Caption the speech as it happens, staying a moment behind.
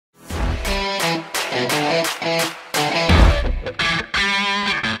Kyle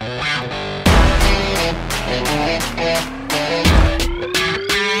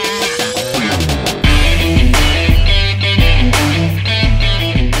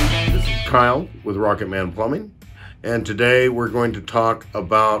with Rocketman Plumbing, and today we're going to talk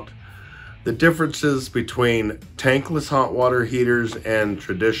about the differences between tankless hot water heaters and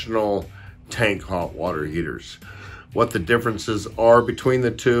traditional tank hot water heaters. What the differences are between the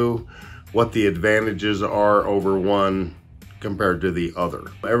two, what the advantages are over one compared to the other.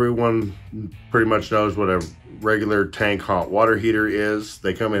 Everyone pretty much knows what a regular tank hot water heater is.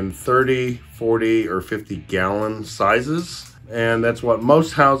 They come in 30, 40, or 50 gallon sizes. And that's what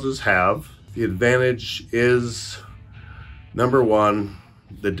most houses have. The advantage is, number one,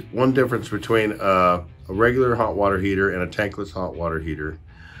 the one difference between a regular hot water heater and a tankless hot water heater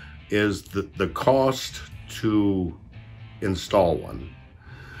is the cost to install one.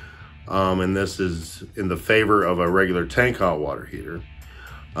 And this is in the favor of a regular tank hot water heater.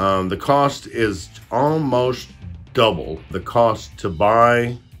 The cost is almost double the cost to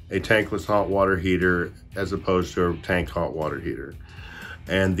buy a tankless hot water heater as opposed to a tank hot water heater.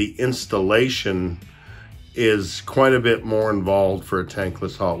 And the installation is quite a bit more involved for a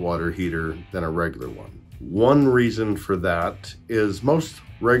tankless hot water heater than a regular one. One reason for that is most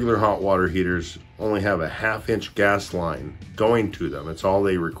regular hot water heaters only have a 1/2-inch gas line going to them. It's all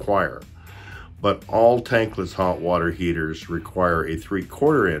they require. But all tankless hot water heaters require a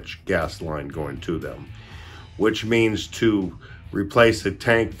 3/4-inch gas line going to them, which means to replace a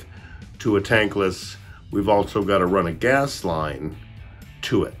tank to a tankless, we've also got to run a gas line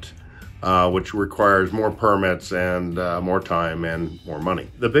to it, which requires more permits and more time and more money.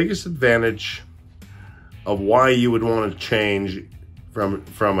 The biggest advantage of why you would want to change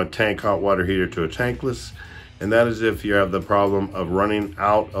from a tank hot water heater to a tankless, and that is if you have the problem of running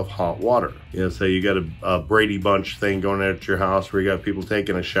out of hot water. You know, say you got a Brady Bunch thing going on at your house where you got people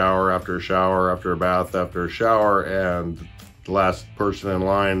taking a shower, after a bath, after a shower, and the last person in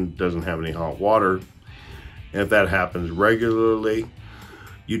line doesn't have any hot water. And if that happens regularly,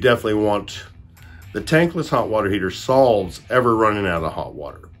 you definitely want the tankless hot water heater solves ever running out of hot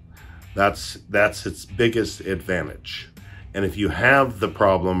water. That's its biggest advantage. And if you have the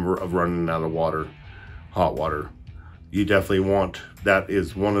problem of running out of hot water, you definitely want, that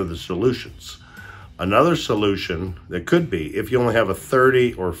is one of the solutions. Another solution that could be, if you only have a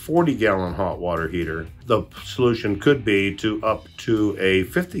 30 or 40 gallon hot water heater, the solution could be to up to a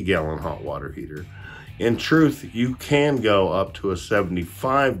 50 gallon hot water heater. In truth, you can go up to a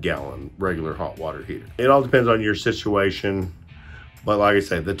 75 gallon regular hot water heater. It all depends on your situation, but like I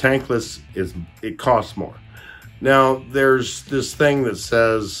said, the tankless it costs more. Now, there's this thing that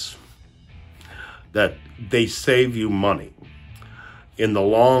says that they save you money in the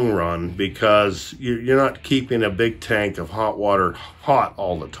long run because you're not keeping a big tank of hot water hot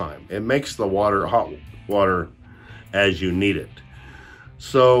all the time. It makes the water hot water as you need it.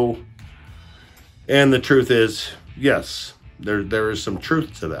 So, and the truth is, yes, there is some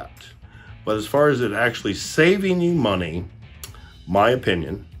truth to that. But as far as it actually saving you money, my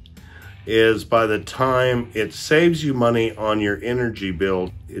opinion is by the time it saves you money on your energy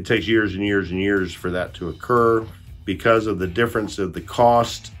bill, it takes years and years and years for that to occur because of the difference of the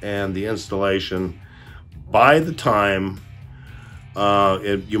cost and the installation. By the time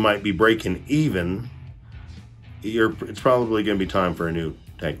you might be breaking even, it's probably going to be time for a new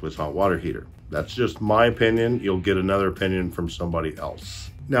tankless hot water heater. That's just my opinion. You'll get another opinion from somebody else.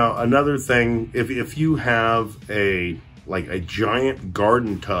 Now, another thing, if you have like a giant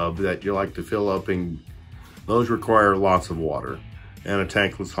garden tub that you like to fill up, and those require lots of water, and a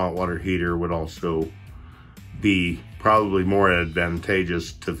tankless hot water heater would also be probably more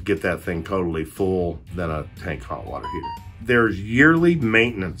advantageous to get that thing totally full than a tank hot water heater. There's yearly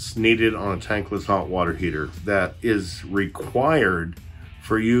maintenance needed on a tankless hot water heater that is required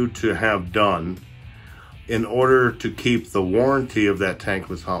for you to have done in order to keep the warranty of that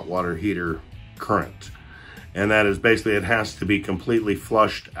tankless hot water heater current. And that is basically, it has to be completely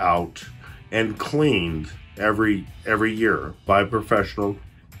flushed out and cleaned every year by a professional.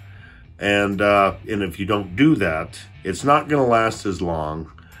 And if you don't do that, it's not going to last as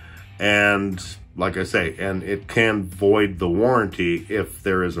long. And like I say, and it can void the warranty if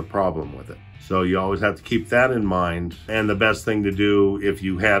there is a problem with it. So you always have to keep that in mind. And the best thing to do, if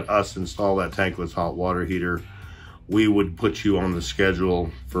you had us install that tankless hot water heater, we would put you on the schedule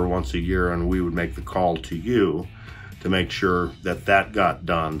for once a year, and we would make the call to you to make sure that that got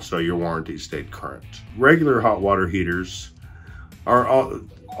done so your warranty stayed current. Regular hot water heaters are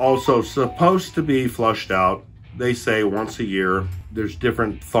also supposed to be flushed out they say once a year. There's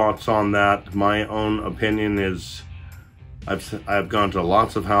different thoughts on that. My own opinion is I've gone to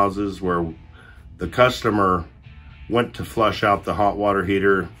lots of houses where the customer went to flush out the hot water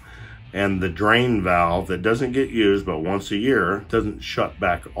heater and the drain valve that doesn't get used but once a year doesn't shut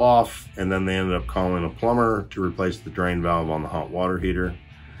back off, and then they ended up calling a plumber to replace the drain valve on the hot water heater.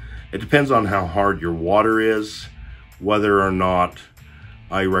 It depends on how hard your water is, whether or not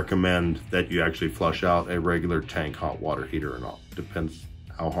I recommend that you actually flush out a regular tank hot water heater or not. Depends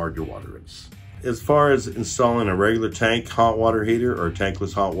how hard your water is. As far as installing a regular tank hot water heater or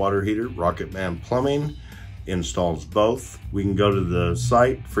tankless hot water heater, Rocketman Plumbing installs both. We can go to the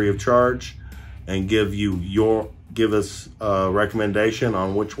site free of charge and give us a recommendation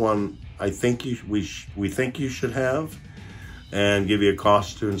on which one we think you should have, and give you a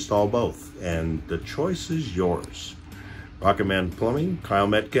cost to install both. And the choice is yours. Rocketman Plumbing, Kyle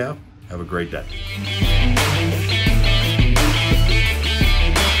Metcalf. Have a great day.